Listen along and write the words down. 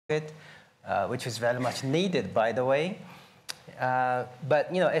which is very much needed, by the way.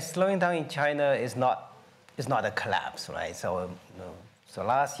 But a slowing down in China is not a collapse, right? So, so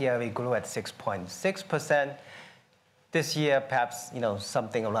last year we grew at 6.6%. This year, perhaps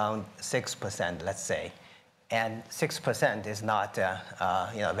something around 6%, let's say, and 6% is not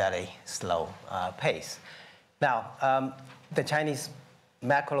a very slow pace. Now, the Chinese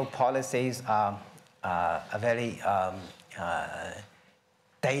macro policies are very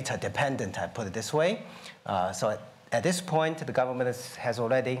data dependent, I put it this way. So at this point, the government has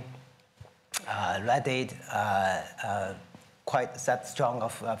already readied quite that strong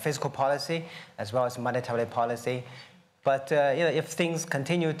of fiscal policy as well as monetary policy. But if things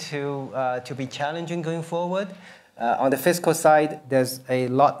continue to be challenging going forward, on the fiscal side, there's a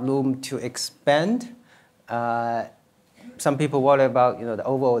lot room to expand. Some people worry about the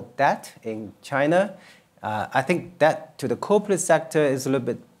overall debt in China. I think debt to the corporate sector is a little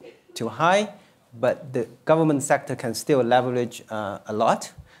bit too high, but the government sector can still leverage a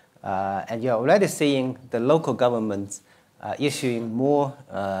lot. And you're already seeing the local governments issuing more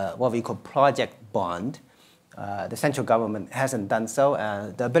what we call project bond. The central government hasn't done so.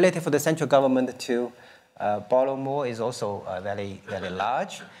 The ability for the central government to borrow more is also very, very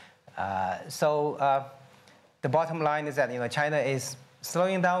large. So the bottom line is that China is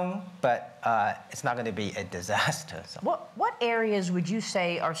slowing down, but it's not going to be a disaster. So. What areas would you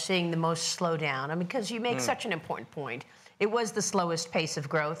say are seeing the most slowdown? I mean, because you make such an important point. It was the slowest pace of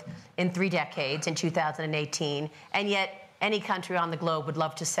growth in 3 decades in 2018, and yet any country on the globe would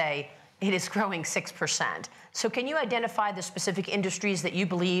love to say it is growing 6%. So can you identify the specific industries that you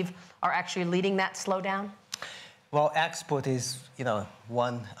believe are actually leading that slowdown? Well, export is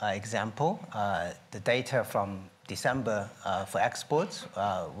one example. The data from December for exports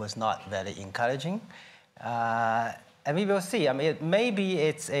was not very encouraging. And we will see. I mean, maybe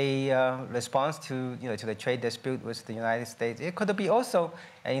it's a response to to the trade dispute with the United States. It could be also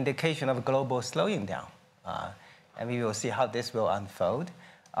an indication of global slowing down. And we will see how this will unfold.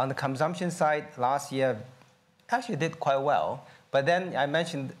 On the consumption side, last year actually did quite well. But then I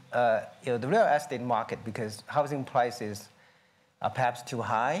mentioned the real estate market, because housing prices are perhaps too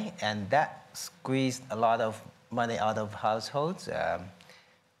high, and that squeezed a lot of money out of households.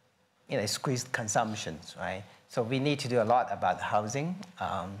 It squeezed consumptions, right? So we need to do a lot about housing.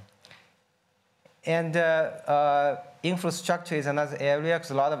 Infrastructure is another area,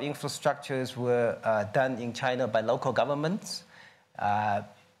 because a lot of infrastructures were done in China by local governments.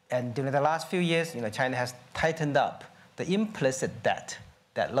 And during the last few years, China has tightened up the implicit debt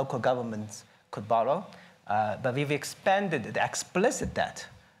that local governments could borrow. But we've expanded the explicit debt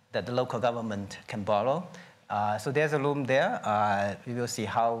that the local government can borrow. So there's a room there. We will see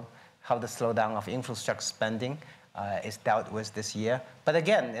how the slowdown of infrastructure spending is dealt with this year. But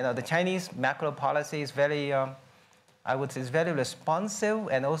again, the Chinese macro policy is very, I would say, is very responsive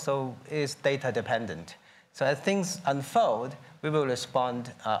and also is data dependent. So as things unfold, we will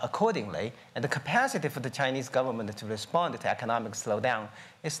respond accordingly. And the capacity for the Chinese government to respond to economic slowdown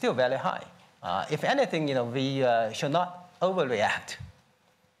is still very high. If anything, we should not overreact.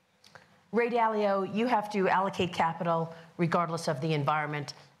 Ray Dalio, you have to allocate capital regardless of the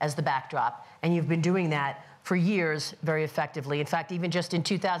environment as the backdrop. And you've been doing that for years very effectively. In fact, even just in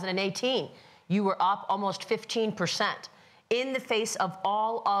 2018, you were up almost 15% in the face of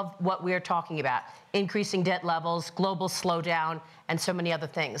all of what we're talking about, increasing debt levels, global slowdown, and so many other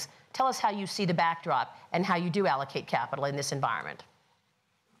things. Tell us how you see the backdrop and how you do allocate capital in this environment.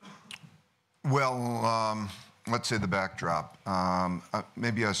 Well, let's say the backdrop.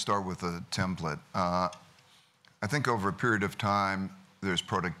 Maybe I start with a template. I think over a period of time, there's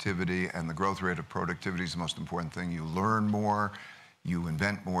productivity, and the growth rate of productivity is the most important thing. You learn more, you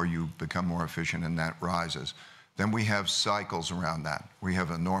invent more, you become more efficient, and that rises. Then we have cycles around that. We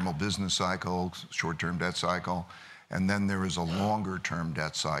have a normal business cycle, short-term debt cycle, and then there is a longer-term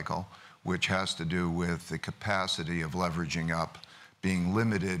debt cycle, which has to do with the capacity of leveraging up being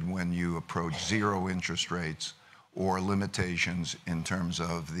limited when you approach 0 interest rates or limitations in terms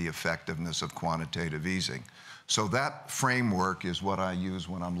of the effectiveness of quantitative easing. So that framework is what I use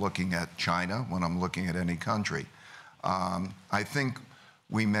when I'm looking at China, when I'm looking at any country. I think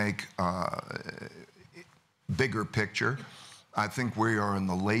we make bigger picture. I think we are in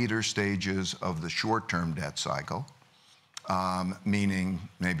the later stages of the short-term debt cycle, meaning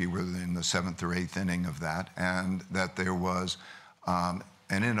maybe we're in the 7th or 8th inning of that, and that there was an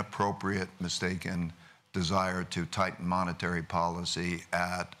inappropriate, mistaken desire to tighten monetary policy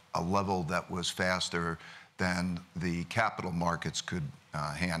at a level that was faster than the capital markets could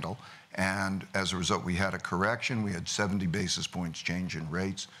handle. And as a result, we had a correction. We had 70 basis points change in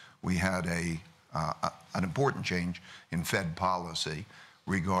rates. We had an important change in Fed policy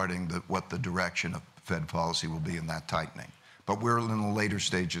regarding what the direction of Fed policy will be in that tightening. But we're in the later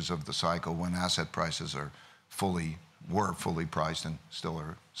stages of the cycle when asset prices were fully priced and still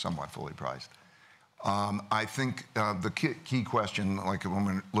are somewhat fully priced. I think the key question, like when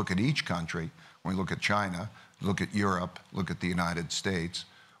we look at each country, when we look at China, look at Europe, look at the United States,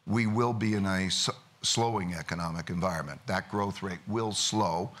 we will be in a slowing economic environment. That growth rate will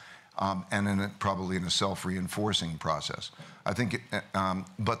slow, and probably in a self-reinforcing process. I think,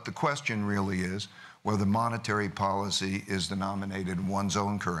 but the question really is whether monetary policy is denominated in one's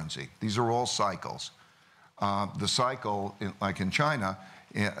own currency. These are all cycles. The cycle, like in China,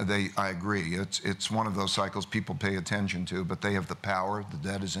 I agree, it's one of those cycles people pay attention to, but they have the power, the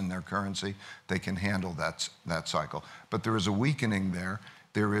debt is in their currency, they can handle that cycle. But there is a weakening there.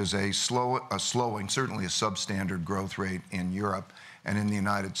 There is a slowing, certainly a substandard growth rate in Europe, and in the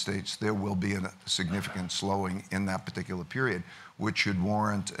United States, there will be a significant slowing in that particular period, which should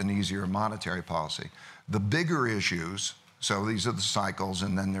warrant an easier monetary policy. The bigger issues, so these are the cycles,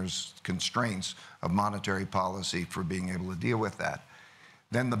 and then there's constraints of monetary policy for being able to deal with that.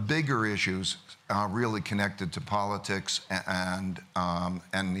 Then the bigger issues are really connected to politics and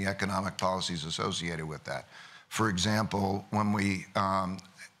the economic policies associated with that. For example, when we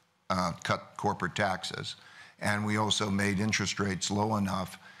cut corporate taxes, and we also made interest rates low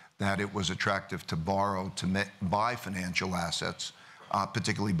enough that it was attractive to borrow to buy financial assets,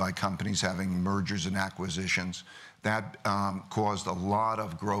 particularly by companies having mergers and acquisitions. That caused a lot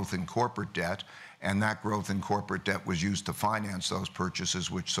of growth in corporate debt, and that growth in corporate debt was used to finance those purchases,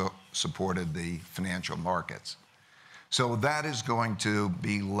 which supported the financial markets. So that is going to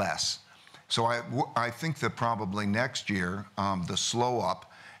be less. So I think that probably next year, the slow up,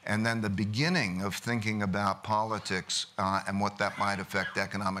 and then the beginning of thinking about politics and what that might affect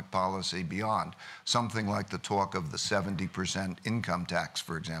economic policy beyond. Something like the talk of the 70% income tax,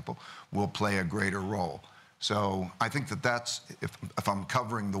 for example, will play a greater role. So I think that that's, if I'm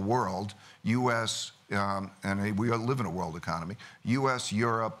covering the world, US, and we live in a world economy, US,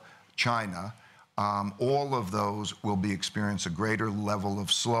 Europe, China, all of those will be experience a greater level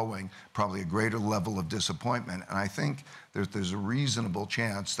of slowing, probably a greater level of disappointment. And I think there's a reasonable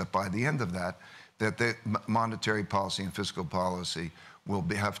chance that by the end of that the monetary policy and fiscal policy will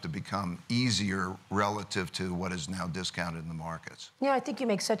have to become easier relative to what is now discounted in the markets. Yeah, I think you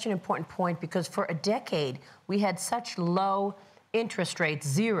make such an important point because for a decade we had such low interest rates,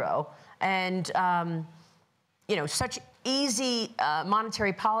 zero, and such easy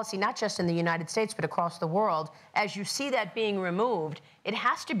monetary policy, not just in the United States, but across the world. As you see that being removed, it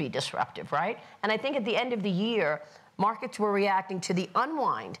has to be disruptive, right? And I think at the end of the year, markets were reacting to the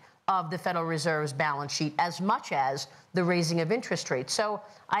unwind of the Federal Reserve's balance sheet as much as the raising of interest rates. So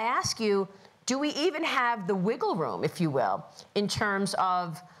I ask you, do we even have the wiggle room, if you will, in terms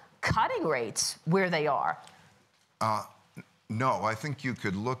of cutting rates where they are? No, I think you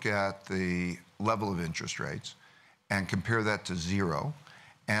could look at the level of interest rates and compare that to zero,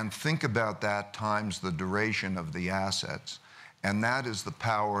 and think about that times the duration of the assets. And that is the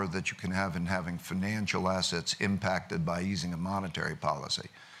power that you can have in having financial assets impacted by easing a monetary policy.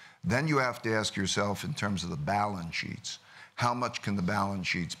 Then you have to ask yourself, in terms of the balance sheets, how much can the balance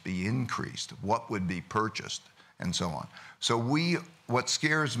sheets be increased? What would be purchased? And so on. So what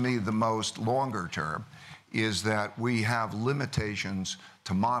scares me the most longer term is that we have limitations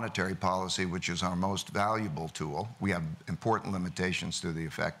to monetary policy, which is our most valuable tool. We have important limitations to the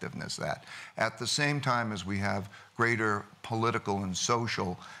effectiveness of that. At the same time as we have greater political and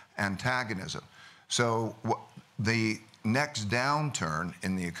social antagonism. So the next downturn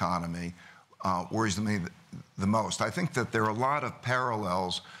in the economy worries me the most. I think that there are a lot of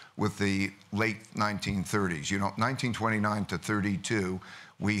parallels with the late 1930s. 1929 to 32,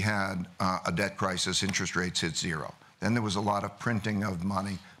 we had a debt crisis, interest rates hit zero. Then there was a lot of printing of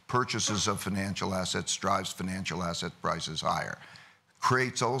money, purchases of financial assets drives financial asset prices higher.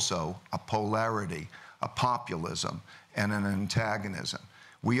 Creates also a polarity, a populism, and an antagonism.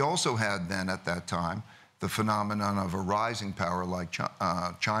 We also had then at that time the phenomenon of a rising power like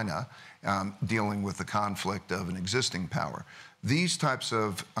China dealing with the conflict of an existing power. These types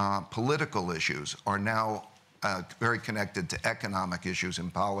of political issues are now very connected to economic issues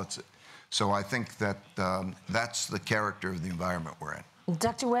in policy. So I think that that's the character of the environment we're in.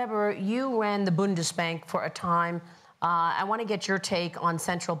 Dr. Weber, you ran the Bundesbank for a time. I want to get your take on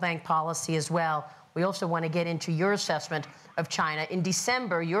central bank policy as well. We also want to get into your assessment of China. In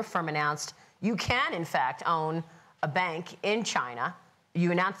December, your firm announced you can, in fact, own a bank in China.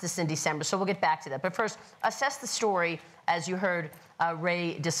 You announced this in December, so we'll get back to that. But first, assess the story, as you heard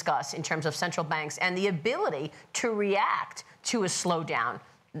Ray discuss, in terms of central banks and the ability to react to a slowdown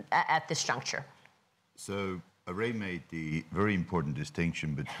at this juncture. So Ray made the very important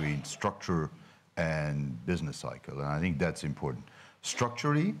distinction between structure and business cycle, and I think that's important.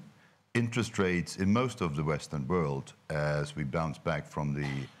 Structurally, interest rates in most of the Western world, as we bounce back from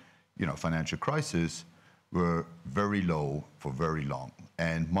the financial crisis, were very low for very long,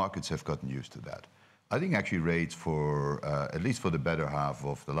 and markets have gotten used to that. I think actually rates for, at least for the better half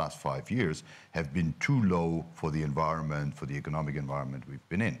of the last 5 years, have been too low for the environment, for the economic environment we've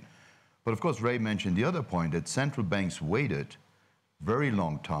been in. But of course, Ray mentioned the other point, that central banks waited very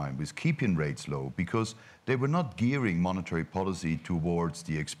long time with keeping rates low because they were not gearing monetary policy towards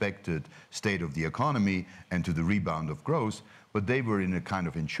the expected state of the economy and to the rebound of growth, but they were in a kind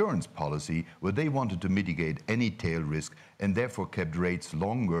of insurance policy where they wanted to mitigate any tail risk and therefore kept rates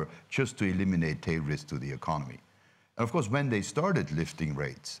longer just to eliminate tail risk to the economy. And of course, when they started lifting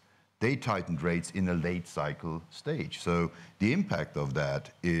rates, they tightened rates in a late cycle stage. So the impact of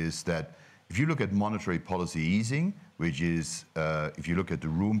that is that if you look at monetary policy easing, which is, if you look at the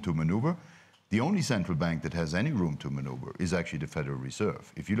room to maneuver, the only central bank that has any room to maneuver is actually the Federal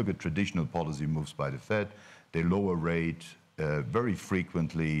Reserve. If you look at traditional policy moves by the Fed, they lower rate very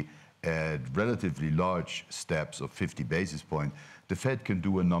frequently at relatively large steps of 50 basis points. The Fed can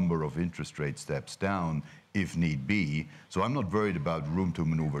do a number of interest rate steps down if need be. So I'm not worried about room to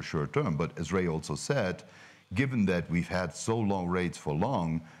maneuver short term, but as Ray also said, given that we've had so long rates for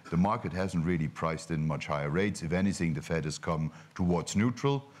long, the market hasn't really priced in much higher rates. If anything, the Fed has come towards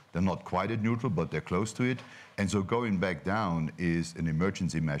neutral. They're not quite at neutral, but they're close to it. And so going back down is an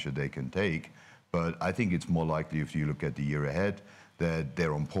emergency measure they can take. But I think it's more likely, if you look at the year ahead, that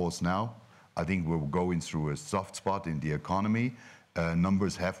they're on pause now. I think we're going through a soft spot in the economy.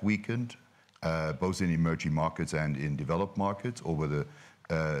 Numbers have weakened, both in emerging markets and in developed markets over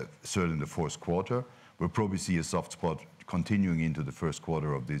the certainly the fourth quarter. We'll probably see a soft spot continuing into the first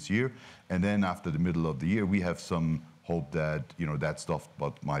quarter of this year. And then after the middle of the year, we have some hope that that soft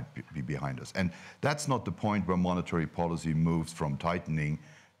spot might be behind us. And that's not the point where monetary policy moves from tightening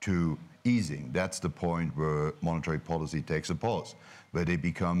to easing. That's the point where monetary policy takes a pause, where they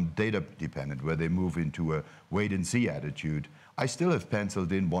become data dependent, where they move into a wait and see attitude. I still have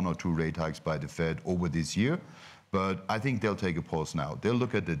penciled in 1 or 2 rate hikes by the Fed over this year, but I think they'll take a pause now. They'll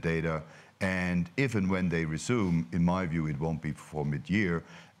look at the data, and if and when they resume, in my view, it won't be before mid-year.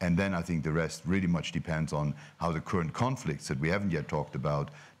 And then I think the rest really much depends on how the current conflicts that we haven't yet talked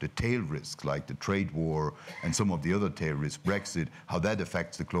about, the tail risks like the trade war and some of the other tail risks, Brexit, how that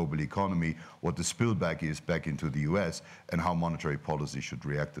affects the global economy, what the spillback is back into the US, and how monetary policy should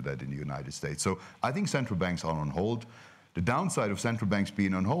react to that in the United States. So I think central banks are on hold. The downside of central banks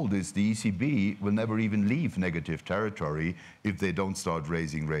being on hold is the ECB will never even leave negative territory if they don't start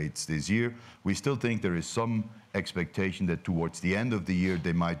raising rates this year. We still think there is some expectation that towards the end of the year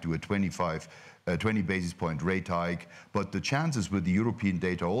they might do a 20 basis point rate hike, but the chances with the European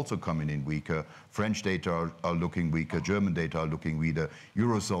data also coming in weaker. French data are looking weaker, German data are looking weaker,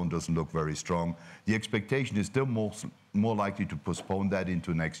 Eurozone doesn't look very strong. The expectation is still more likely to postpone that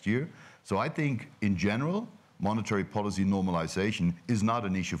into next year. So I think in general, monetary policy normalization is not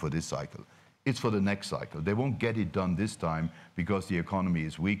an issue for this cycle. It's for the next cycle. They won't get it done this time because the economy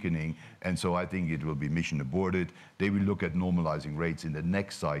is weakening, and so I think it will be mission aborted. They will look at normalizing rates in the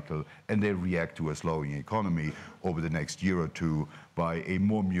next cycle, and they react to a slowing economy over the next year or two by a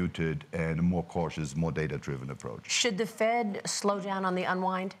more muted and a more cautious, more data-driven approach. Should the Fed slow down on the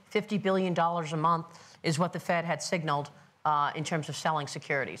unwind? $50 billion a month is what the Fed had signaled in terms of selling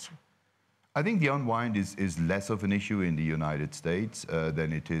securities. I think the unwind is less of an issue in the United States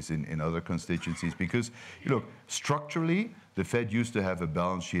than it is in other constituencies because, look, structurally, the Fed used to have a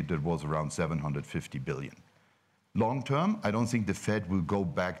balance sheet that was around $750 billion. Long term, I don't think the Fed will go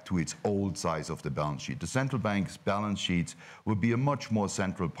back to its old size of the balance sheet. The central bank's balance sheets will be a much more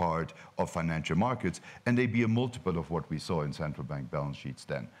central part of financial markets, and they'd be a multiple of what we saw in central bank balance sheets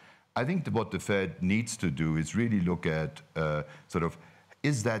then. I think that what the Fed needs to do is really look at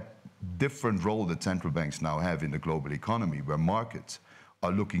is that different role that central banks now have in the global economy, where markets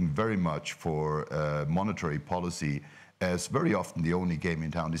are looking very much for monetary policy as very often the only game in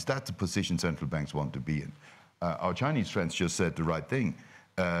town. Is that the position central banks want to be in? Our Chinese friends just said the right thing.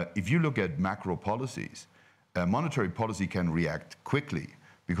 If you look at macro policies, monetary policy can react quickly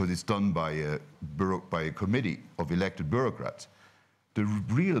because it's done by a committee of elected bureaucrats. The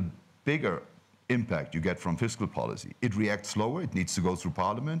real bigger impact you get from fiscal policy. It reacts slower, it needs to go through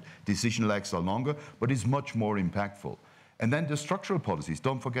parliament, decision lags are longer, but it's much more impactful. And then the structural policies,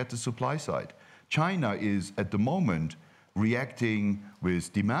 don't forget the supply side. China is, at the moment, reacting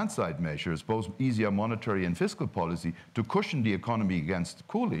with demand-side measures, both easier monetary and fiscal policy, to cushion the economy against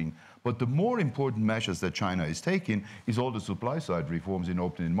cooling. But the more important measures that China is taking is all the supply-side reforms in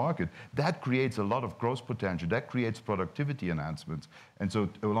opening market. That creates a lot of growth potential. That creates productivity enhancements. And so,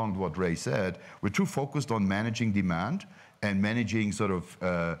 along with what Ray said, we're too focused on managing demand and managing sort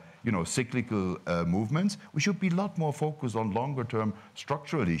of cyclical movements. We should be a lot more focused on longer-term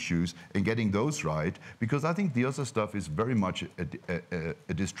structural issues and getting those right, because I think the other stuff is very much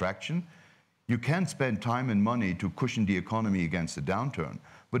a distraction. You can spend time and money to cushion the economy against a downturn,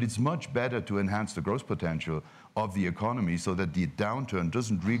 but it's much better to enhance the growth potential of the economy so that the downturn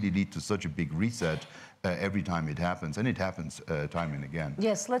doesn't really lead to such a big reset every time it happens, and it happens time and again.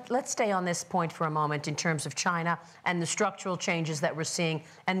 Yes, let's stay on this point for a moment in terms of China and the structural changes that we're seeing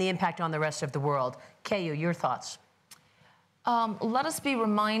and the impact on the rest of the world. Keiyu, your thoughts? Let us be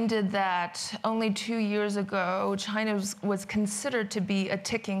reminded that only 2 years ago, China was considered to be a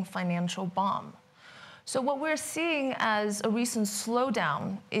ticking financial bomb. So what we're seeing as a recent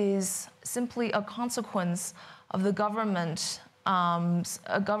slowdown is simply a consequence of the government's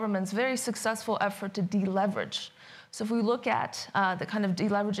very successful effort to deleverage. So if we look at the kind of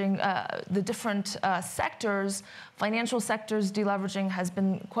deleveraging, the different sectors, financial sectors deleveraging has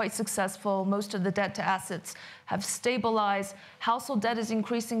been quite successful. Most of the debt to assets have stabilized. Household debt is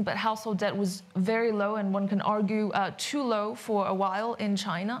increasing, but household debt was very low, and one can argue too low for a while in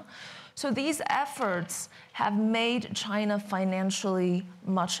China. So these efforts have made China financially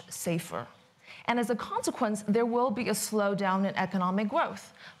much safer. And as a consequence, there will be a slowdown in economic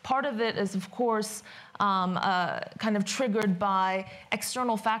growth. Part of it is, of course, kind of triggered by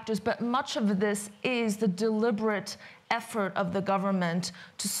external factors, but much of this is the deliberate effort of the government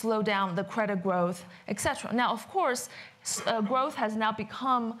to slow down the credit growth, et cetera. Now, of course, growth has now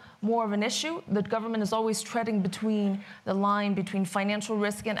become more of an issue. The government is always treading between the line between financial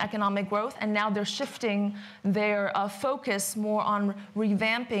risk and economic growth, and now they're shifting their focus more on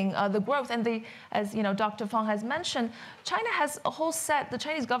revamping the growth. And as Dr. Fang has mentioned, China has a whole set, the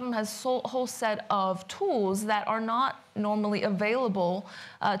Chinese government has a whole set of tools that are not normally available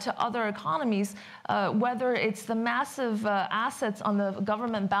to other economies, whether it's the massive assets on the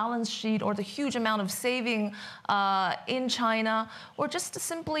government balance sheet or the huge amount of saving in China, or just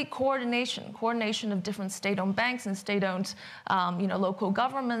simply coordination of different state-owned banks and state-owned local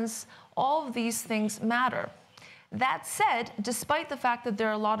governments. All of these things matter. That said, despite the fact that there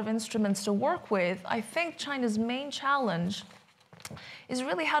are a lot of instruments to work with, I think China's main challenge is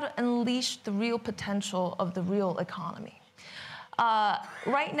really how to unleash the real potential of the real economy.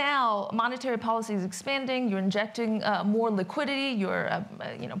 Right now, monetary policy is expanding. You're injecting more liquidity. You're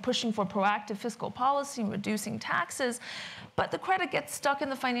pushing for proactive fiscal policy and reducing taxes. But the credit gets stuck in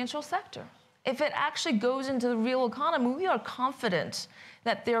the financial sector. If it actually goes into the real economy, we are confident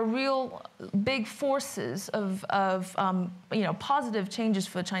that there are real big forces of positive changes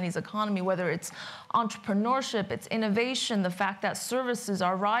for the Chinese economy, whether it's entrepreneurship, it's innovation, the fact that services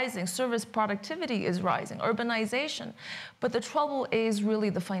are rising, service productivity is rising, urbanization. But the trouble is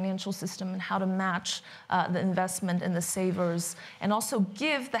really the financial system and how to match the investment and the savers, and also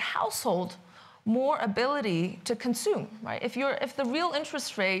give the household more ability to consume, right? If the real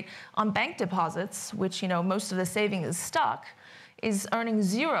interest rate on bank deposits, which most of the saving is stuck, is earning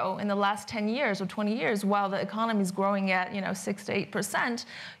 0 in the last 10 years or 20 years, while the economy is growing at 6 to 8%,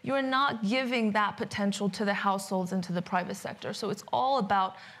 you're not giving that potential to the households and to the private sector. So it's all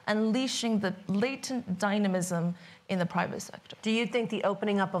about unleashing the latent dynamism in the private sector. Do you think the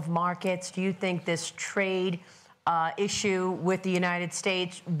opening up of markets, do you think this trade issue with the United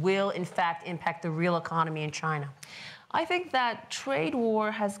States will in fact impact the real economy in China? I think that trade war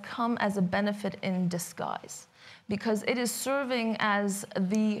has come as a benefit in disguise, because it is serving as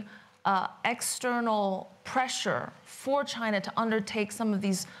the external pressure for China to undertake some of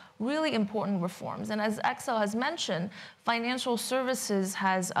these really important reforms. And as Axel has mentioned, financial services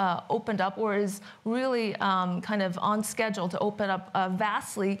has opened up, or is really kind of on schedule to open up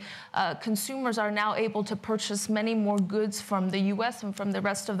vastly. Consumers are now able to purchase many more goods from the US and from the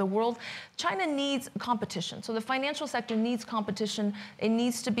rest of the world. China needs competition. So the financial sector needs competition. It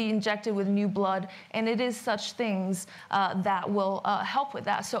needs to be injected with new blood. And it is such things that will help with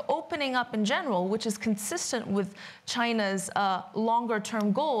that. So opening up in general, which is consistent with China's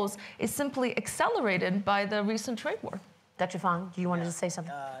longer-term goals, is simply accelerated by the recent trade war. Dr. Fang, do you want to say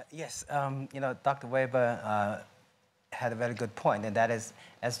something? Yes, Dr. Weber had a very good point, and that is,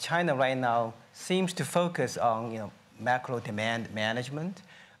 as China right now seems to focus on macro demand management,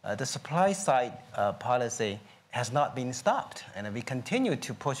 the supply side policy has not been stopped. And we continue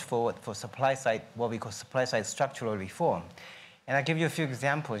to push forward for supply side, what we call supply side structural reform. And I'll give you a few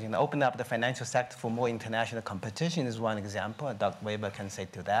examples. Open up the financial sector for more international competition is one example, and Dr. Weber can say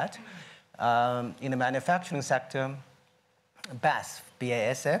to that. In the manufacturing sector,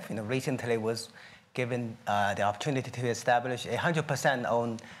 BASF, recently was given the opportunity to establish a 100%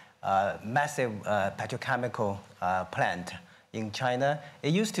 owned massive petrochemical plant in China.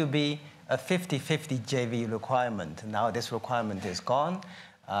 It used to be a 50-50 JV requirement. Now this requirement is gone.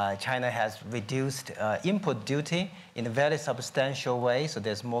 China has reduced import duty in a very substantial way, so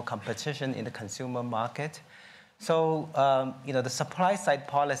there's more competition in the consumer market. So, the supply side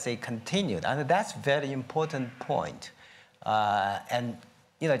policy continued, and that's a very important point. And,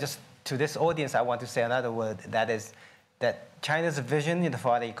 just to this audience, I want to say another word, that is that China's vision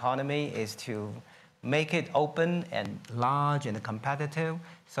for the economy is to make it open and large and competitive.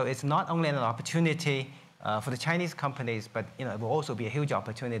 So it's not only an opportunity for the Chinese companies, but it will also be a huge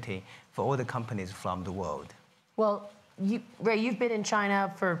opportunity for all the companies from the world. Well, Ray, you've been in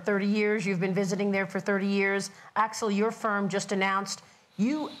China for 30 years. You've been visiting there for 30 years. Axel, your firm just announced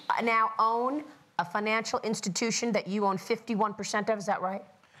you now own a financial institution that you own 51% of. Is that right?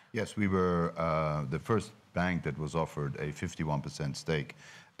 Yes, we were the first bank that was offered a 51% stake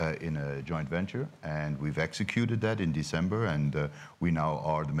in a joint venture, and we've executed that in December, and we now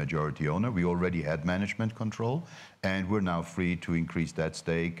are the majority owner. We already had management control, and we're now free to increase that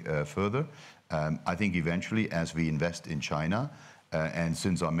stake further. I think eventually, as we invest in China, and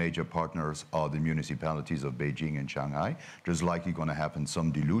since our major partners are the municipalities of Beijing and Shanghai, there's likely going to happen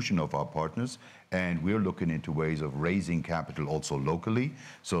some dilution of our partners, and we're looking into ways of raising capital also locally.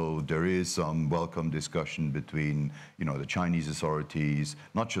 So there is some welcome discussion between, the Chinese authorities,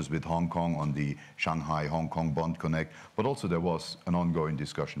 not just with Hong Kong on the Shanghai-Hong Kong Bond Connect, but also there was an ongoing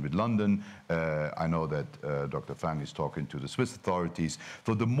discussion with London. I know that Dr. Fang is talking to the Swiss authorities.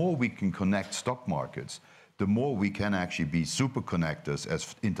 So the more we can connect stock markets, the more we can actually be super connectors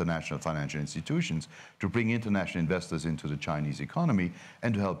as international financial institutions to bring international investors into the Chinese economy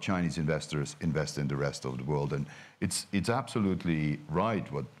and to help Chinese investors invest in the rest of the world. And it's absolutely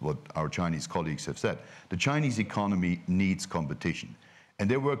right what our Chinese colleagues have said. The Chinese economy needs competition. And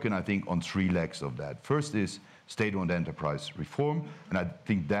they're working, I think, on 3 legs of that. First is state-owned enterprise reform, and I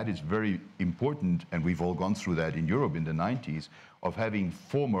think that is very important, and we've all gone through that in Europe in the 90s, of having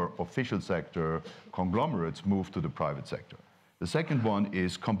former official sector conglomerates move to the private sector. The second one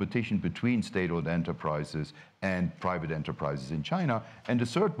is competition between state-owned enterprises and private enterprises in China. And the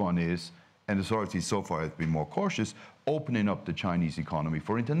third one is, and authorities so far have been more cautious, opening up the Chinese economy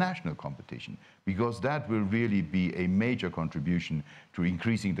for international competition, because that will really be a major contribution to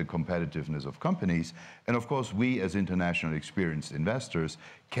increasing the competitiveness of companies. And of course, we as international experienced investors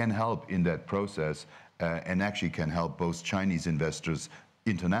can help in that process and actually can help both Chinese investors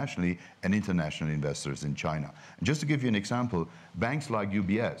internationally and international investors in China. And just to give you an example, banks like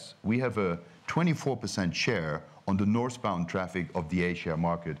UBS, we have a 24% share on the northbound traffic of the A-share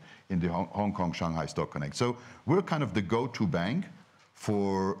market in the Hong Kong-Shanghai Stock Connect. So we're kind of the go-to bank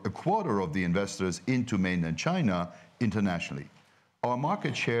for a quarter of the investors into mainland China internationally. Our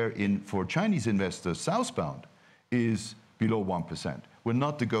market share for Chinese investors southbound is below 1%. We're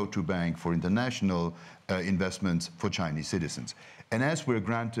not the go-to bank for international investments for Chinese citizens. And as we're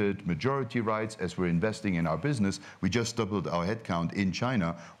granted majority rights, as we're investing in our business, we just doubled our headcount in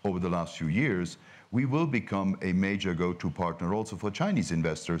China over the last few years, we will become a major go-to partner also for Chinese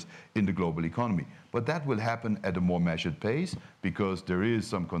investors in the global economy. But that will happen at a more measured pace, because there is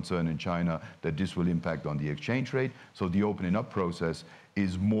some concern in China that this will impact on the exchange rate. So the opening up process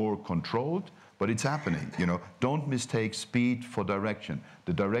is more controlled, but it's happening. Don't mistake speed for direction.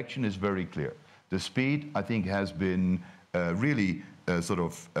 The direction is very clear. The speed, I think, has been really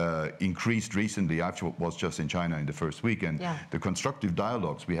increased recently. I was just in China in the first week, and the constructive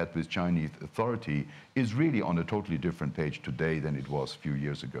dialogues we had with Chinese authority is really on a totally different page today than it was a few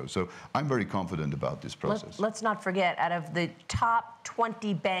years ago. So I'm very confident about this process. Let's not forget, out of the top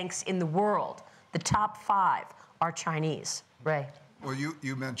 20 banks in the world, the top 5 are Chinese. Ray. Well,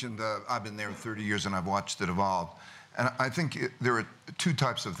 you mentioned I've been there 30 years and I've watched it evolve. And I think there are 2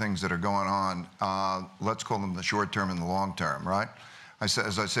 types of things that are going on. Let's call them the short term and the long term, right? As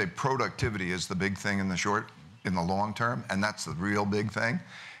I say, productivity is the big thing in the long term, and that's the real big thing.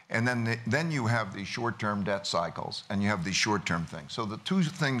 And then you have the short-term debt cycles, and you have these short-term things. So the 2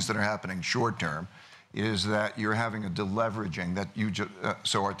 things that are happening short-term is that you're having a deleveraging that you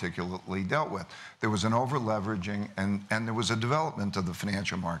so articulately dealt with. There was an over-leveraging, and there was a development of the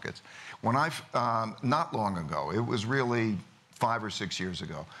financial markets. When not long ago, it was really 5 or 6 years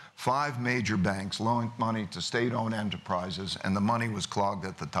ago. 5 major banks loaned money to state-owned enterprises, and the money was clogged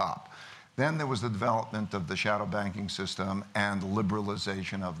at the top. Then there was the development of the shadow banking system and the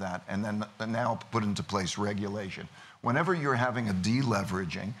liberalization of that, and then now put into place regulation. Whenever you're having a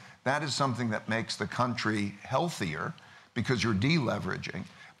deleveraging, that is something that makes the country healthier because you're deleveraging,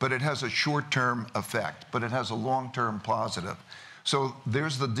 but it has a short-term effect, but it has a long-term positive. So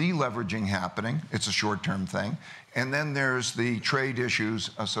there's the deleveraging happening. It's a short-term thing. And then there's the trade issues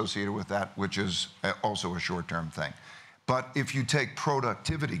associated with that, which is also a short-term thing. But if you take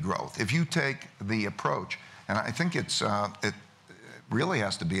productivity growth, if you take the approach, and I think it really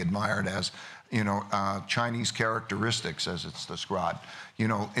has to be admired as, Chinese characteristics as it's described.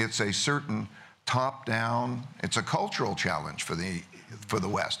 It's a certain top-down, it's a cultural challenge for the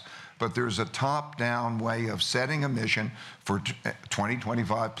West. But there's a top-down way of setting a mission for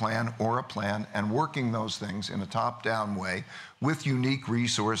 2025 plan or a plan and working those things in a top-down way with unique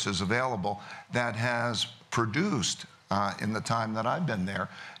resources available that has produced, in the time that I've been there,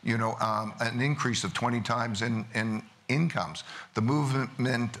 an increase of 20 times in incomes. The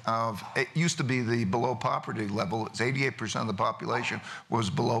movement of, it used to be the below poverty level, it's 88% of the population was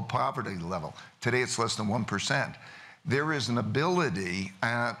below poverty level. Today it's less than 1%. There is an ability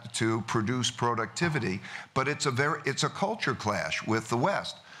to produce productivity, but it's a culture clash with the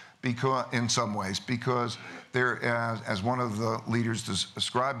West, because in some ways, because there, as one of the leaders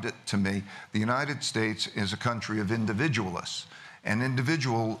described it to me, the United States is a country of individualists, and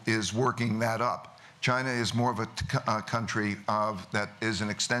individual is working that up. China is more of a country that is an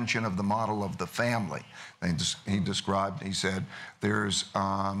extension of the model of the family. He described, he said, there's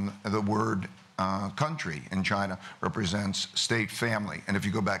the word country in China represents state family. And if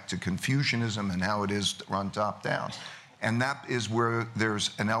you go back to Confucianism and how it is run top down, and that is where there's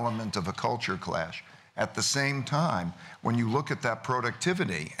an element of a culture clash. At the same time, when you look at that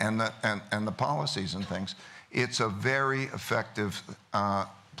productivity and the policies and things, it's a very effective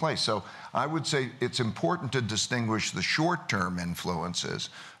place. So I would say it's important to distinguish the short-term influences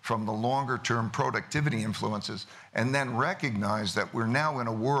from the longer-term productivity influences, and then recognize that we're now in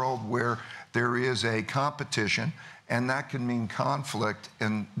a world where there is a competition, and that can mean conflict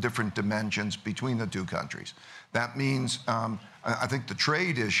in different dimensions between the two countries. That means, I think the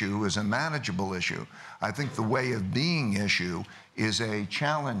trade issue is a manageable issue. I think the way of being issue is a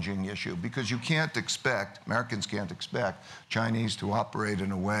challenging issue, because you can't expect, Americans can't expect Chinese to operate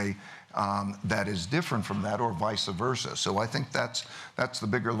in a way that is different from that, or vice versa. So I think that's the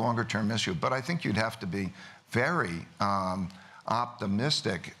bigger, longer term issue. But I think you'd have to be very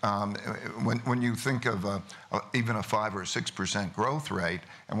optimistic when you think of even a 5 or 6% growth rate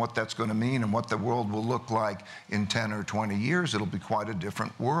and what that's going to mean and what the world will look like in 10 or 20 years. It'll be quite a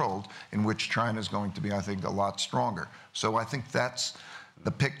different world in which China is going to be, I think, a lot stronger. So I think that's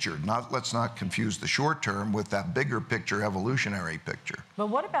the picture. Let's not confuse the short term with that bigger picture, evolutionary picture. But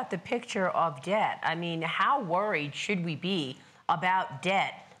what about the picture of debt? I mean, how worried should we be about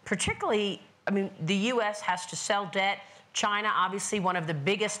debt? Particularly, I mean, the U.S. has to sell debt. China, obviously one of the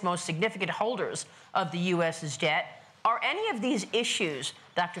biggest, most significant holders of the U.S.'s debt. Are any of these issues,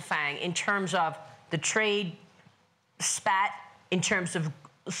 Dr. Fang, in terms of the trade spat, in terms of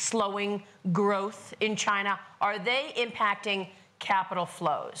slowing growth in China, are they impacting capital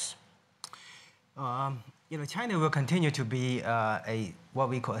flows? China will continue to be what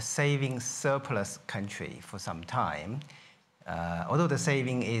we call a saving surplus country for some time, although the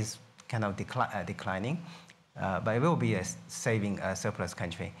saving is kind of declining. But it will be a saving surplus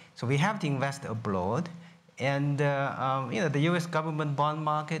country. So we have to invest abroad. And the U.S. government bond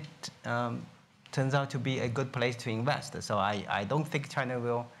market turns out to be a good place to invest. So I don't think China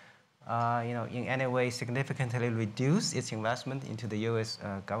will in any way significantly reduce its investment into the U.S.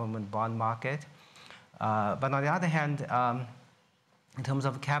 Government bond market. But on the other hand, in terms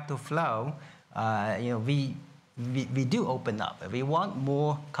of capital flow, we do open up. We want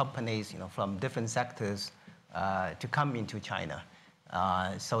more companies from different sectors to come into China.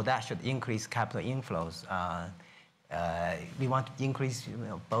 So that should increase capital inflows. We want to increase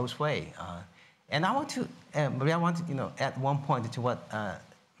both ways. And I want to, Maria, add one point to what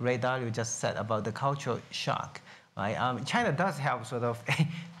Ray Dalio just said about the cultural shock. Right? China does have sort of a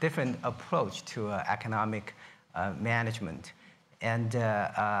different approach to economic management. And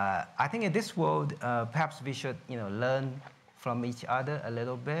I think in this world, perhaps we should learn from each other a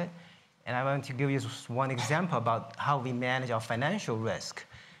little bit. And I want to give you one example about how we manage our financial risk.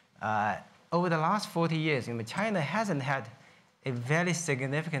 Over the last 40 years, China hasn't had a very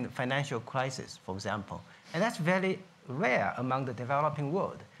significant financial crisis, for example. And that's very rare among the developing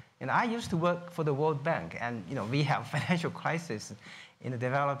world. And I used to work for the World Bank, and we have financial crisis in the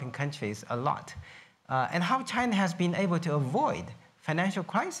developing countries a lot. And how China has been able to avoid financial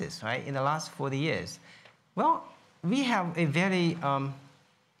crisis, right, in the last 40 years. Well, we have a very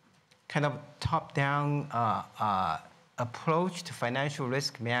kind of top-down approach to financial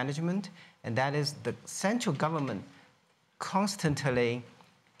risk management, and that is the central government constantly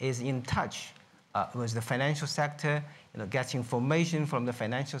is in touch with the financial sector, gets information from the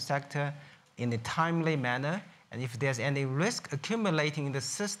financial sector in a timely manner, and if there's any risk accumulating in the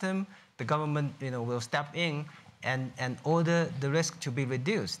system, the government will step in and order the risk to be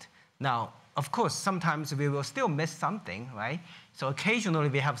reduced. Now, of course, sometimes we will still miss something, right? So occasionally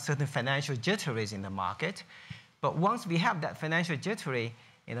we have certain financial jitteries in the market, but once we have that financial jittery,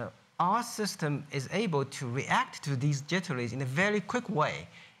 our system is able to react to these jitteries in a very quick way,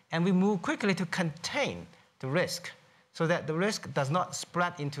 and we move quickly to contain the risk so that the risk does not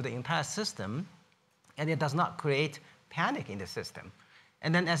spread into the entire system, and it does not create panic in the system.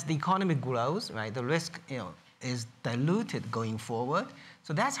 And then as the economy grows, right, the risk is diluted going forward.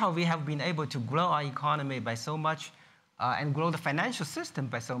 So that's how we have been able to grow our economy by so much and grow the financial system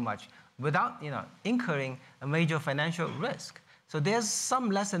by so much without incurring a major financial risk. So there's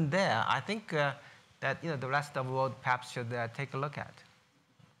some lesson there. I think that the rest of the world perhaps should take a look at.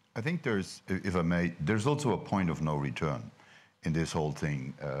 I think there's, if I may, there's also a point of no return in this whole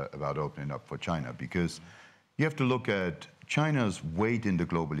thing about opening up for China, because you have to look at China's weight in the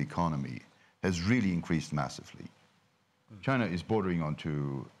global economy has really increased massively. China is bordering on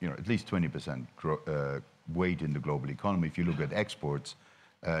to at least 20% weight in the global economy. If you look at exports,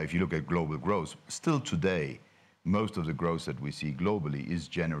 if you look at global growth, still today, most of the growth that we see globally is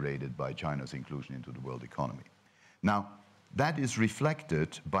generated by China's inclusion into the world economy. Now, that is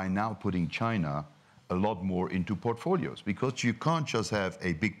reflected by now putting China a lot more into portfolios, because you can't just have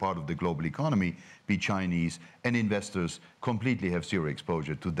a big part of the global economy be Chinese and investors completely have zero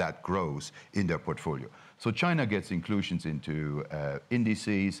exposure to that growth in their portfolio. So China gets inclusions into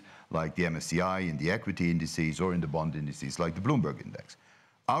indices like the MSCI, in the equity indices, or in the bond indices like the Bloomberg index.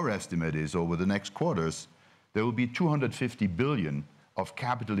 Our estimate is over the next quarters, there will be 250 billion of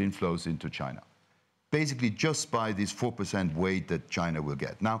capital inflows into China, basically just by this 4% weight that China will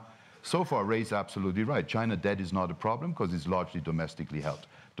get. Now, so far, Ray's absolutely right. China debt is not a problem because it's largely domestically held.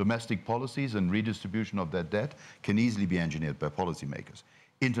 Domestic policies and redistribution of that debt can easily be engineered by policymakers.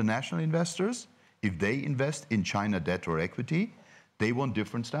 International investors, if they invest in China debt or equity, they want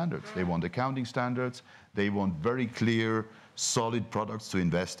different standards. They want accounting standards. They want very clear, solid products to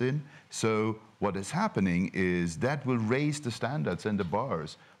invest in. So what is happening is that will raise the standards and the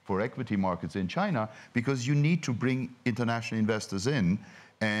bars for equity markets in China, because you need to bring international investors in.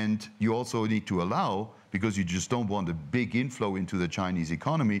 And you also need to allow, because you just don't want a big inflow into the Chinese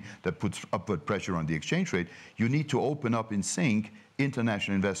economy that puts upward pressure on the exchange rate, you need to open up in sync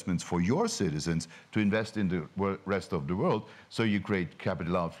international investments for your citizens to invest in the rest of the world, so you create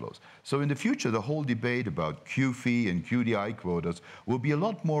capital outflows. So in the future, the whole debate about QFII and QDI quotas will be a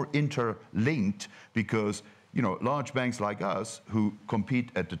lot more interlinked, because large banks like us who compete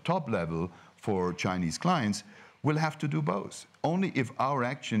at the top level for Chinese clients will have to do both. Only if our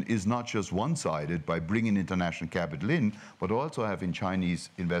action is not just one-sided by bringing international capital in, but also having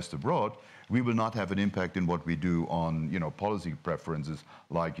Chinese invest abroad, we will not have an impact in what we do on policy preferences,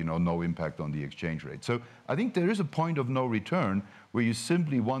 like no impact on the exchange rate. So I think there is a point of no return where you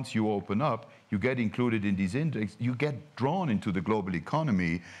simply, once you open up, you get included in these indexes, you get drawn into the global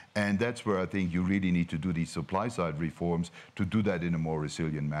economy, and that's where I think you really need to do these supply-side reforms to do that in a more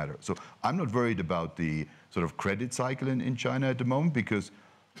resilient manner. So I'm not worried about the sort of credit cycle in China at the moment, because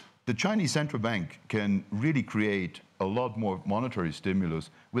the Chinese central bank can really create a lot more monetary stimulus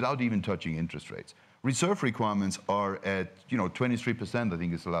without even touching interest rates. Reserve requirements are at 23%, I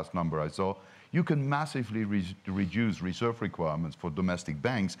think is the last number I saw. You can massively reduce reserve requirements for domestic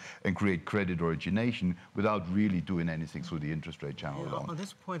banks and create credit origination without really doing anything through the interest rate channel alone. On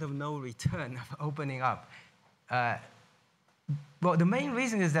this point of no return of opening up, well, the main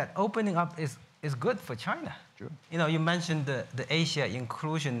reason is that opening up is good for China. Sure. You mentioned the Asia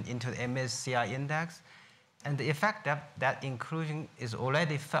inclusion into the MSCI index, and the effect that inclusion is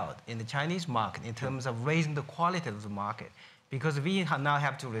already felt in the Chinese market in terms of raising the quality of the market, because we now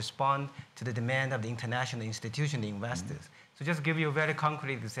have to respond to the demand of the international institutional investors. So just to give you a very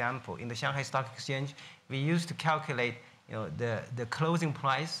concrete example, in the Shanghai Stock Exchange, we used to calculate the closing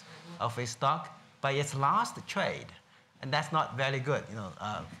price of a stock by its last trade. And that's not very good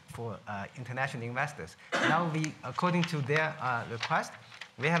for international investors. Now according to their request,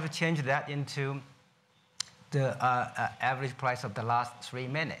 we have changed that into the average price of the last 3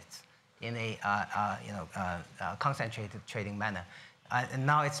 minutes in a concentrated trading manner. And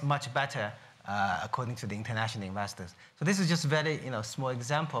now it's much better according to the international investors. So this is just very small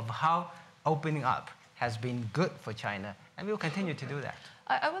example of how opening up has been good for China, and we will continue to do that.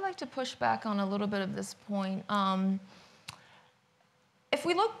 I would like to push back on a little bit of this point. If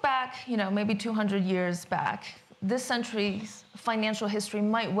we look back, maybe 200 years back, this century's financial history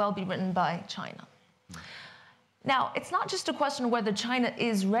might well be written by China. Now, it's not just a question of whether China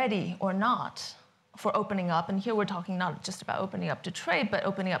is ready or not for opening up, and here we're talking not just about opening up to trade, but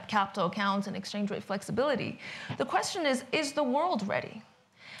opening up capital accounts and exchange rate flexibility. The question is the world ready?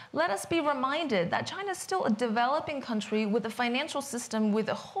 Let us be reminded that China is still a developing country with a financial system with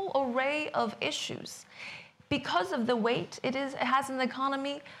a whole array of issues. Because of the weight it has in the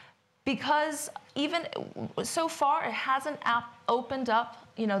economy, because even so far it hasn't opened up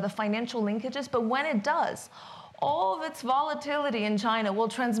the financial linkages, but when it does, all of its volatility in China will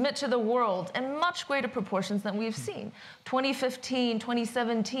transmit to the world in much greater proportions than we've seen. 2015,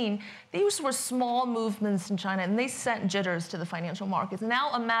 2017, these were small movements in China, and they sent jitters to the financial markets.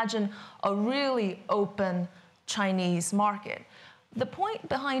 Now imagine a really open Chinese market. The point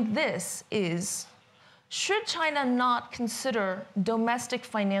behind this is, should China not consider domestic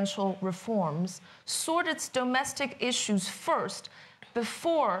financial reforms, sort its domestic issues first,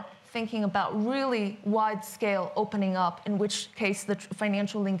 before thinking about really wide-scale opening up, in which case the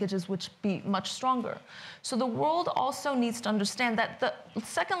financial linkages would be much stronger? So the world also needs to understand that the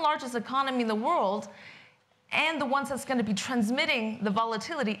second largest economy in the world, and the ones that's going to be transmitting the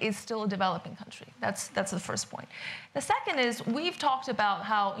volatility, is still a developing country. That's the first point. The second is, we've talked about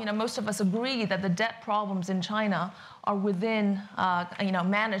how most of us agree that the debt problems in China are within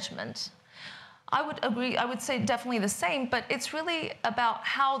management. I would agree. I would say definitely the same, but it's really about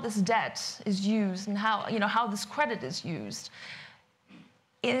how this debt is used and how this credit is used.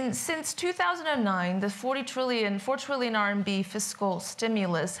 Since 2009, the 4 trillion RMB fiscal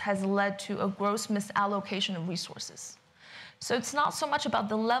stimulus has led to a gross misallocation of resources. So it's not so much about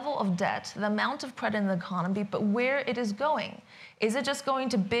the level of debt, the amount of credit in the economy, but where it is going. Is it just going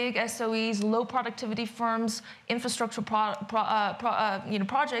to big SOEs, low productivity firms, infrastructure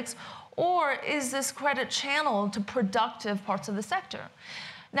projects, or is this credit channeled to productive parts of the sector?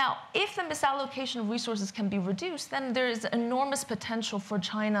 Now, if the misallocation of resources can be reduced, then there is enormous potential for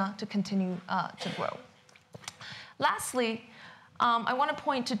China to continue to grow. Lastly, I want to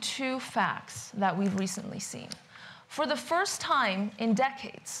point to 2 facts that we've recently seen. For the first time in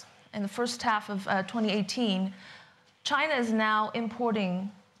decades, in the first half of 2018, China is now importing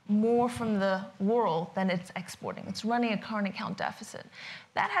more from the world than it's exporting. It's running a current account deficit.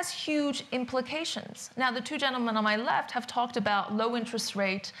 That has huge implications. Now, the 2 gentlemen on my left have talked about low interest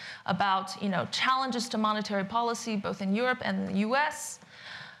rate, about challenges to monetary policy, both in Europe and the US.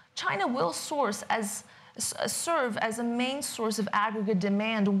 China will serve as a main source of aggregate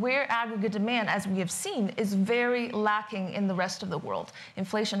demand, where aggregate demand, as we have seen, is very lacking in the rest of the world.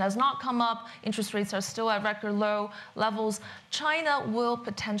 Inflation has not come up, interest rates are still at record low levels. China will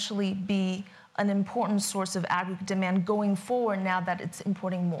potentially be an important source of aggregate demand going forward now that it's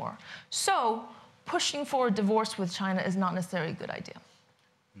importing more. So pushing for a divorce with China is not necessarily a good idea.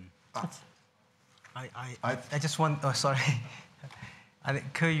 I just want, sorry. I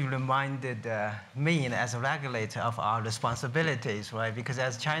think you reminded me as a regulator of our responsibilities, right? Because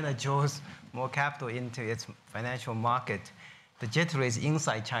as China draws more capital into its financial market, the jitteries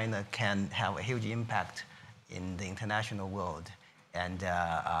inside China can have a huge impact in the international world. And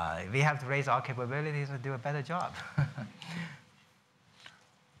we have to raise our capabilities to do a better job.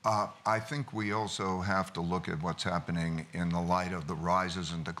 I think we also have to look at what's happening in the light of the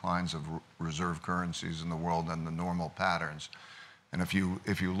rises and declines of reserve currencies in the world and the normal patterns. And if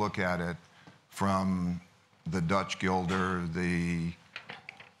you look at it from the Dutch guilder, the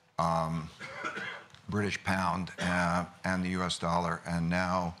British pound, and the US dollar, and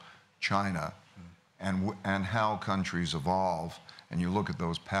now China, and how countries evolve, and you look at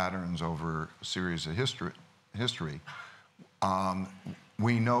those patterns over a series of history,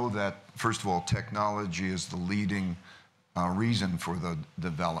 we know that, first of all, technology is the leading reason for the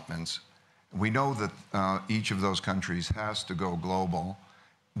developments. We know that each of those countries has to go global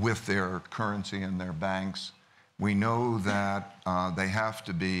with their currency and their banks. We know that they have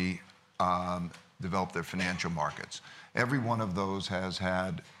to develop their financial markets. Every one of those has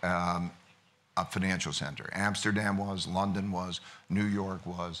had a financial center. Amsterdam was, London was, New York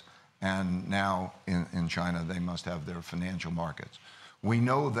was, and now in China they must have their financial markets. We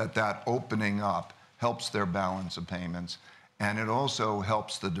know that that opening up helps their balance of payments, and it also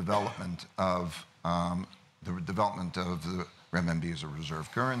helps the development of the development of the renminbi as a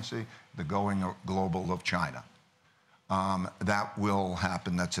reserve currency, the going global of China. That will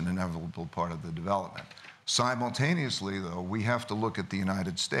happen. That's an inevitable part of the development. Simultaneously, though, we have to look at the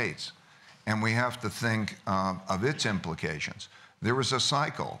United States, and we have to think of its implications. There is a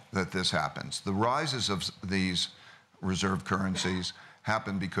cycle that this happens. The rises of these reserve currencies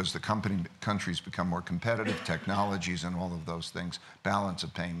happen because the countries become more competitive, technologies and all of those things, balance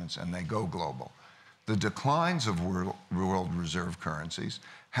of payments, and they go global. The declines of world reserve currencies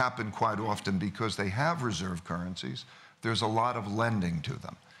happen quite often because they have reserve currencies. There's a lot of lending to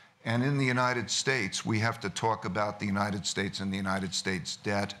them. And in the United States, we have to talk about the United States and the United States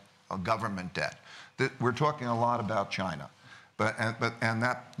debt, government debt. We're talking a lot about China, and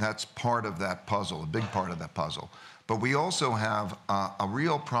that's part of that puzzle, a big part of that puzzle. But we also have a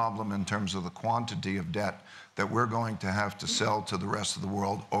real problem in terms of the quantity of debt that we're going to have to sell to the rest of the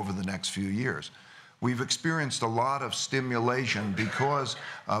world over the next few years. We've experienced a lot of stimulation because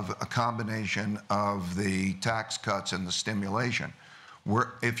of a combination of the tax cuts and the stimulation.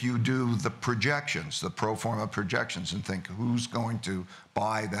 If you do the projections, the pro forma projections, and think who's going to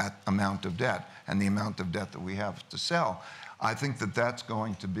buy that amount of debt and the amount of debt that we have to sell, I think that that's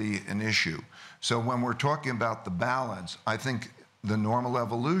going to be an issue. So when we're talking about the balance, I think the normal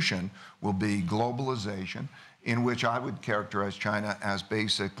evolution will be globalization, in which I would characterize China as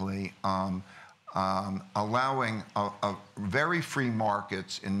basically allowing very free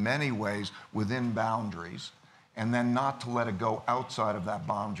markets in many ways within boundaries, and then not to let it go outside of that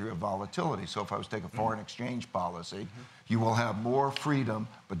boundary of volatility. So if I was to take a foreign exchange policy, you will have more freedom,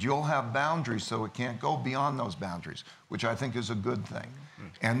 but you'll have boundaries, so it can't go beyond those boundaries, which I think is a good thing.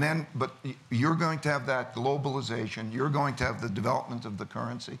 And then, but you're going to have that globalization, you're going to have the development of the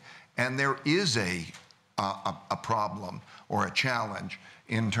currency, and there is a problem or a challenge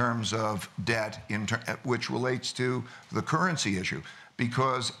in terms of debt, which relates to the currency issue,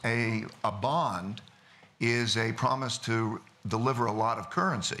 because a bond is a promise to deliver a lot of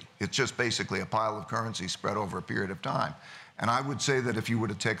currency. It's just basically a pile of currency spread over a period of time. And I would say that if you were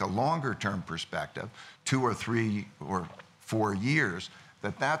to take a longer term perspective, 2 or 3 or 4 years,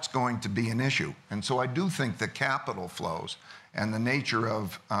 that's going to be an issue. And so I do think that capital flows and the nature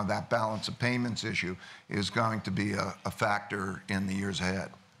of that balance of payments issue is going to be a factor in the years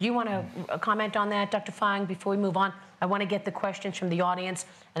ahead. Do you want to comment on that, Dr. Fang, before we move on? I want to get the questions from the audience,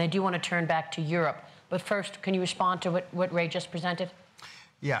 and I do want to turn back to Europe. But first, can you respond to what Ray just presented?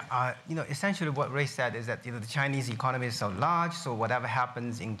 Yeah, essentially what Ray said is that the Chinese economy is so large, so whatever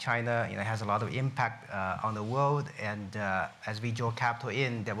happens in China, has a lot of impact on the world, and as we draw capital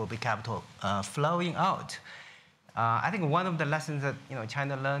in, there will be capital flowing out. I think one of the lessons that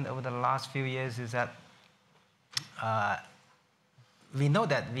China learned over the last few years is that we know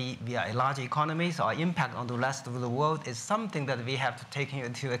that we are a large economy, so our impact on the rest of the world is something that we have to take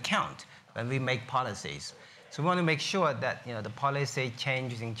into account when we make policies. So we want to make sure that the policy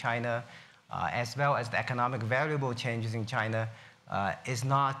changes in China, as well as the economic variable changes in China, is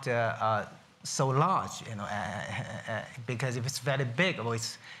not so large, because if it's very big or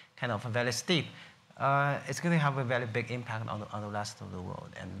it's kind of very steep, it's going to have a very big impact on the rest of the world,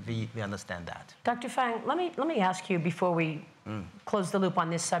 and we understand that. Dr. Fang, let me ask you before we close the loop on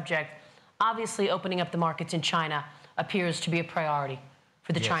this subject. Obviously, opening up the markets in China appears to be a priority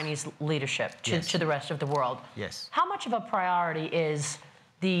for the Chinese leadership to the rest of the world. Yes. How much of a priority is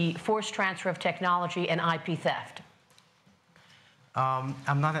the forced transfer of technology and IP theft?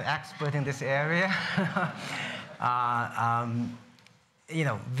 I'm not an expert in this area.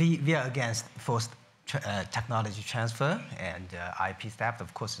 We are against forced technology transfer, and IP theft,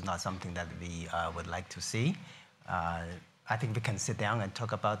 of course, is not something that we would like to see. I think we can sit down and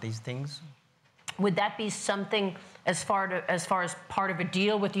talk about these things. Would that be something as far as part of a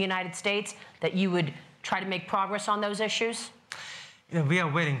deal with the United States that you would try to make progress on those issues? We are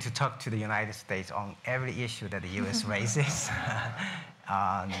willing to talk to the United States on every issue that the U.S. raises.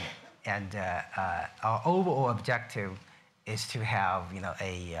 Our overall objective is to have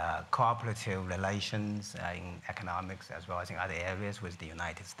a cooperative relations in economics as well as in other areas with the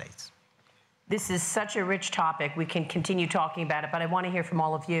United States. This is such a rich topic. We can continue talking about it, but I want to hear from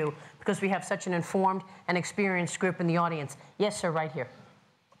all of you because we have such an informed and experienced group in the audience. Yes, sir, right here.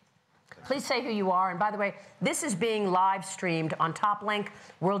 Please say who you are. And by the way, this is being live streamed on TopLink,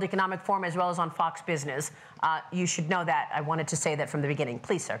 World Economic Forum, as well as on Fox Business. You should know that. I wanted to say that from the beginning.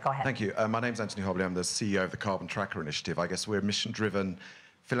 Please, sir, go ahead. Thank you. My name's Anthony Hobley. I'm the CEO of the Carbon Tracker Initiative. I guess we're mission-driven,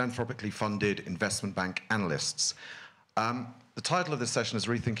 philanthropically funded investment bank analysts. The title of this session is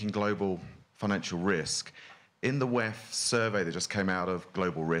Rethinking Global Financial Risk. In the WEF survey that just came out of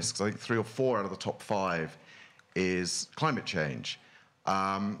global risks, I think 3 or 4 out of the top 5 is climate change.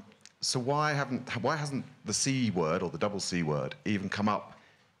 So why hasn't the C word, or the double C word, even come up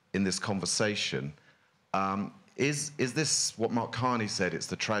in this conversation? Is this what Mark Carney said? It's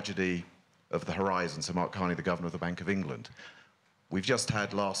the tragedy of the horizon. So Mark Carney, the governor of the Bank of England. We've just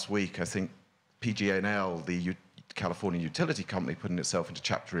had last week, I think, PG&L, the California utility company, putting itself into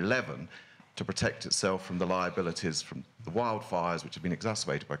Chapter 11 to protect itself from the liabilities from the wildfires, which have been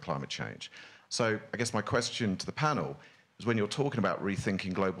exacerbated by climate change. So I guess my question to the panel is, when you're talking about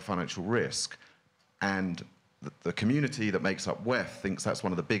rethinking global financial risk, and the community that makes up WEF thinks that's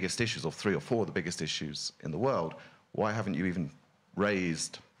one of the biggest issues, or 3 or 4 of the biggest issues in the world, why haven't you even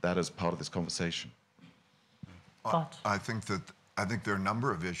raised that as part of this conversation? Thoughts? I think there are a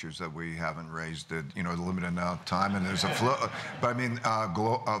number of issues that we haven't raised. That, you know, the limited amount of time, and there's a flow. But I mean,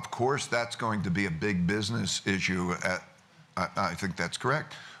 of course, that's going to be a big business issue. I think that's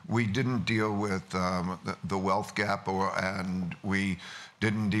correct. We didn't deal with the wealth gap, and we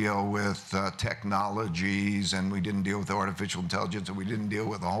didn't deal with technologies, and we didn't deal with artificial intelligence, and we didn't deal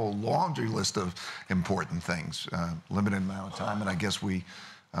with a whole laundry list of important things. Limited amount of time, and I guess we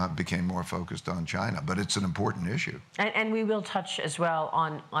became more focused on China. But it's an important issue. And we will touch as well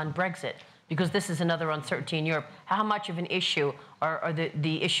on Brexit, because this is another uncertainty in Europe. How much of an issue are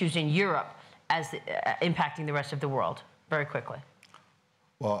the issues in Europe as impacting the rest of the world? Very quickly.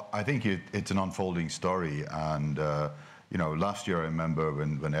 Well, I think it's an unfolding story, and you know, last year I remember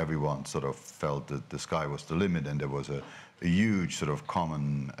when everyone sort of felt that the sky was the limit, and there was a huge sort of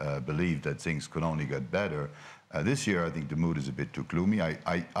common belief that things could only get better. This year, I think the mood is a bit too gloomy.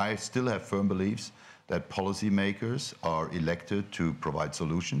 I still have firm beliefs that policymakers are elected to provide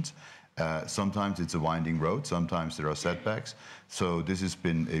solutions. Sometimes it's a winding road, sometimes there are setbacks. So this has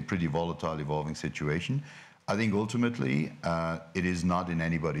been a pretty volatile, evolving situation. I think ultimately it is not in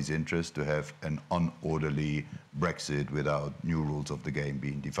anybody's interest to have an unorderly Brexit without new rules of the game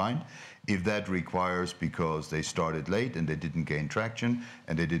being defined. If that requires, because they started late and they didn't gain traction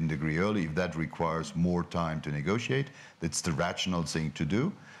and they didn't agree early, if that requires more time to negotiate, that's the rational thing to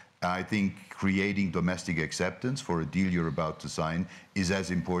do. I think creating domestic acceptance for a deal you're about to sign is as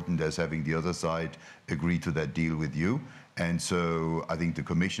important as having the other side agree to that deal with you. And so I think the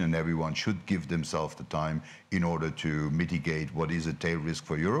Commission and everyone should give themselves the time in order to mitigate what is a tail risk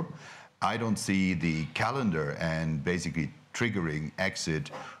for Europe. I don't see the calendar and basically triggering exit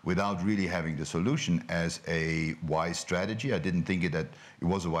without really having the solution as a wise strategy. I didn't think that it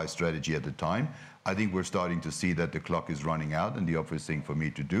was a wise strategy at the time. I think we're starting to see that the clock is running out, and the obvious thing for me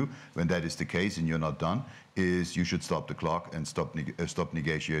to do when that is the case and you're not done is you should stop the clock and stop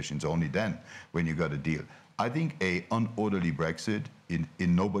negotiations only then when you got a deal. I think an unorderly Brexit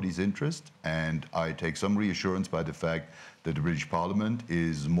in nobody's interest, and I take some reassurance by the fact that the British Parliament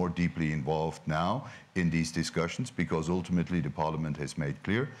is more deeply involved now in these discussions, because ultimately the Parliament has made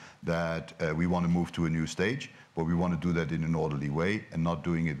clear that we want to move to a new stage, but we want to do that in an orderly way, and not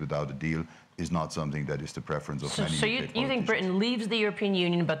doing it without a deal is not something that is the preference of many. So you think Britain leaves the European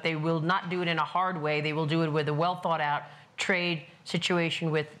Union, but they will not do it in a hard way. They will do it with a well-thought-out trade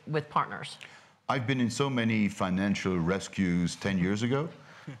situation with partners. I've been in so many financial rescues 10 years ago.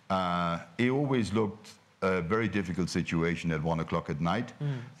 It always looked a very difficult situation at 1 o'clock at night.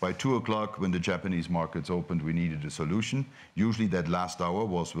 By 2 o'clock, when the Japanese markets opened, we needed a solution. Usually that last hour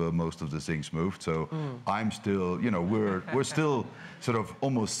was where most of the things moved. So I'm still, you know, we're still sort of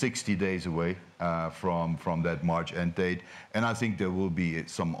almost 60 days away from that March end date. And I think there will be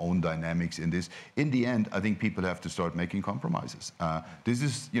some own dynamics in this. In the end, I think people have to start making compromises. This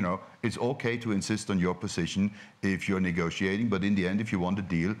is, you know, it's okay to insist on your position if you're negotiating, but in the end, if you want a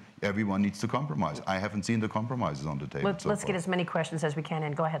deal, everyone needs to compromise. I haven't seen the compromises on the table. Let's get as many questions as we can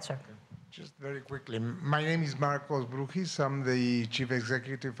in. Go ahead, sir. Just very quickly, my name is Marcos Brujis. I'm the chief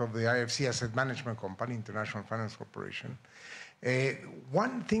executive of the IFC Asset Management Company, International Finance Corporation.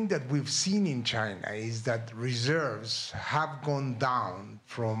 One thing that we've seen in China is that reserves have gone down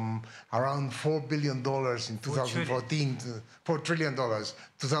from around $4 billion in 2014 to $4 trillion,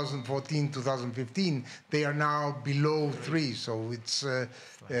 2014, 2015. They are now below 3, so it's I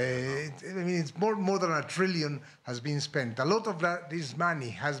mean, it's more than $1 trillion has been spent. A lot of this money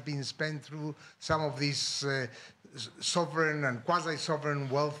has been spent through some of these sovereign and quasi-sovereign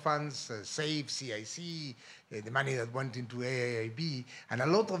wealth funds, SAFE, CIC, the money that went into AIIB, and a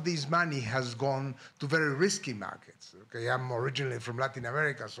lot of this money has gone to very risky markets. Okay, I'm originally from Latin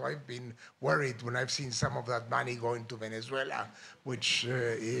America, so I've been worried when I've seen some of that money going to Venezuela, which,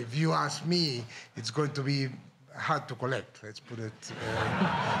 if you ask me, it's going to be hard to collect, let's put it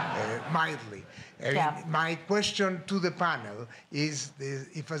mildly. My question to the panel is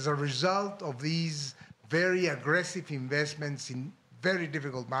if as a result of these very aggressive investments in very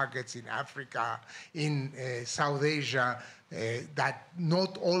difficult markets in Africa, in South Asia, that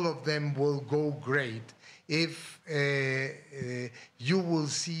not all of them will go great. If you will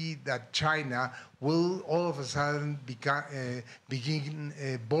see that China will all of a sudden begin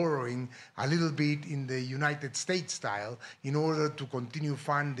borrowing a little bit in the United States style in order to continue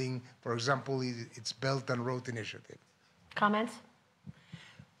funding, for example, its Belt and Road Initiative. Comments?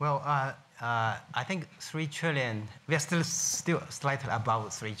 Well, I think 3 trillion, we are still slightly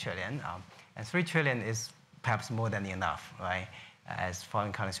above 3 trillion. And 3 trillion is perhaps more than enough, right, as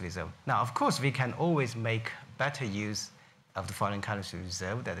foreign currency reserve. Now, of course, we can always make better use of the foreign currency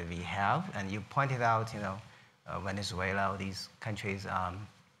reserve that we have. And you pointed out, Venezuela, these countries,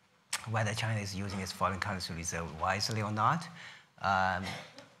 whether China is using its foreign currency reserve wisely or not.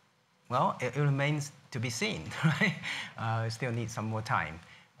 Well, it remains to be seen, right? We still need some more time.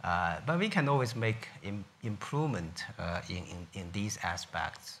 But we can always make improvement in these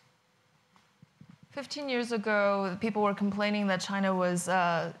aspects. 15 years ago, people were complaining that China was,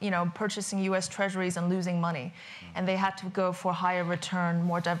 purchasing U.S. treasuries and losing money, and they had to go for higher return,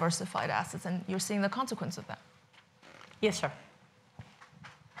 more diversified assets, and you're seeing the consequence of that. Yes, sir.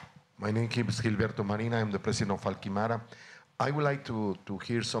 My name is Gilberto Marina. I'm the president of Alquimara. I would like to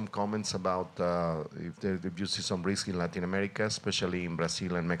hear some comments about if you see some risk in Latin America, especially in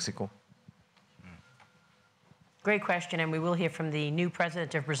Brazil and Mexico. Great question, and we will hear from the new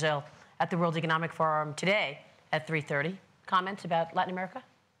president of Brazil at the World Economic Forum today at 3:30. Comments about Latin America?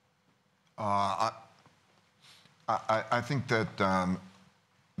 I think that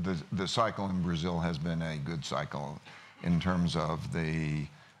the cycle in Brazil has been a good cycle in terms of the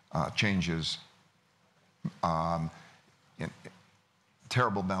changes.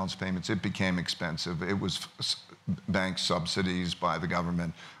 Terrible balance payments. It became expensive. It was bank subsidies by the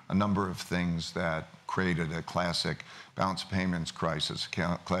government, a number of things that created a classic balance payments crisis,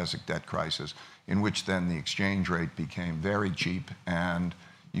 classic debt crisis, in which then the exchange rate became very cheap and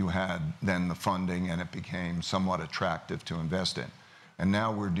you had then the funding and it became somewhat attractive to invest in. And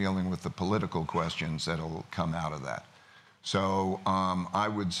now we're dealing with the political questions that will come out of that. So I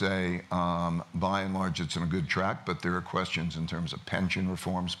would say, by and large, it's on a good track, but there are questions in terms of pension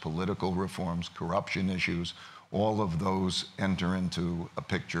reforms, political reforms, corruption issues. All of those enter into a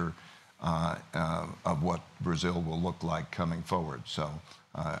picture of what Brazil will look like coming forward. So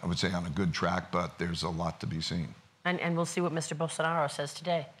I would say on a good track, but there's a lot to be seen. And we'll see what Mr. Bolsonaro says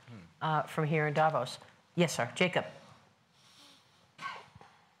today from here in Davos. Yes, sir. Jacob.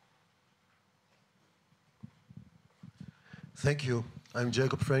 Thank you. I'm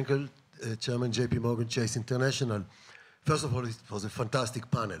Jacob Frankel, Chairman JP Morgan Chase International. First of all, it was a fantastic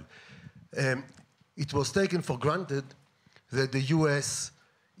panel. It was taken for granted that the US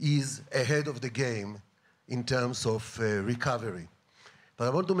is ahead of the game in terms of recovery. But I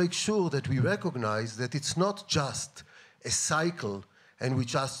want to make sure that we recognize that it's not just a cycle and we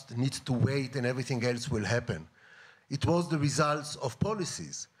just need to wait and everything else will happen. It was the results of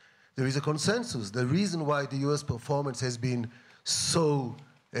policies. There is a consensus. The reason why the US performance has been so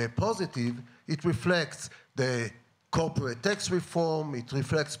positive, it reflects the corporate tax reform, it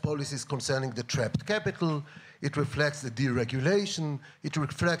reflects policies concerning the trapped capital, it reflects the deregulation, it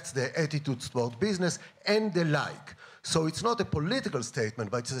reflects the attitudes toward business, and the like. So it's not a political statement,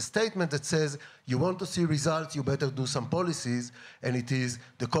 but it's a statement that says you want to see results, you better do some policies, and it is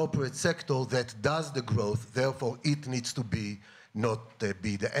the corporate sector that does the growth, therefore it needs to be not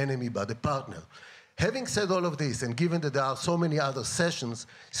be the enemy, but the partner. Having said all of this, and given that there are so many other sessions,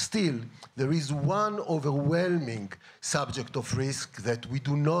 still there is one overwhelming subject of risk that we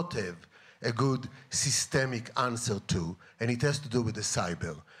do not have a good systemic answer to, and it has to do with the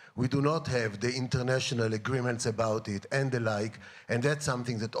cyber. We do not have the international agreements about it and the like, and that's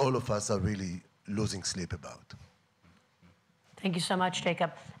something that all of us are really losing sleep about. Thank you so much,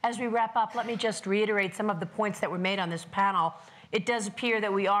 Jacob. As we wrap up, let me just reiterate some of the points that were made on this panel. It does appear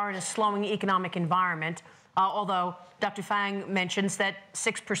that we are in a slowing economic environment, although Dr. Fang mentions that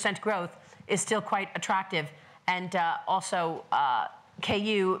 6% growth is still quite attractive. And also,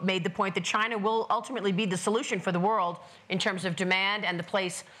 KU made the point that China will ultimately be the solution for the world in terms of demand and the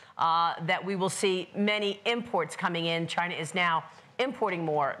place that we will see many imports coming in. China is now importing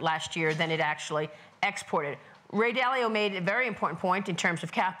more last year than it actually exported. Ray Dalio made a very important point in terms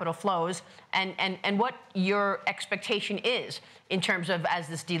of capital flows and what your expectation is in terms of, as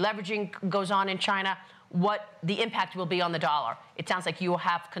this deleveraging goes on in China, what the impact will be on the dollar. It sounds like you will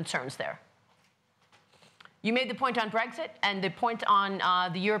have concerns there. You made the point on Brexit, and the point on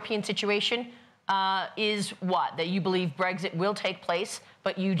the European situation is what? That you believe Brexit will take place,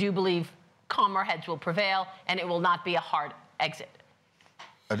 but you do believe calmer heads will prevail and it will not be a hard exit.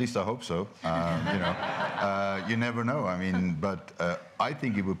 At least I hope so. You never know. I mean, but I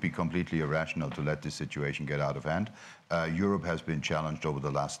think it would be completely irrational to let this situation get out of hand. Europe has been challenged over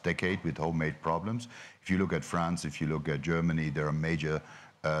the last decade with homemade problems. If you look at France, if you look at Germany, there are major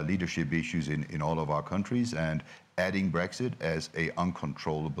leadership issues in all of our countries, and adding Brexit as an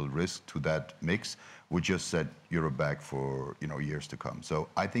uncontrollable risk to that mix would just set Europe back for years to come. So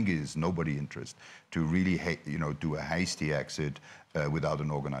I think it is nobody's interest to really do a hasty exit without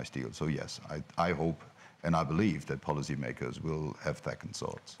an organized deal. So yes, I hope and I believe that policymakers will have second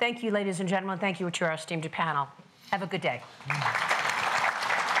thoughts. Thank you, ladies and gentlemen. Thank you to our esteemed panel. Have a good day.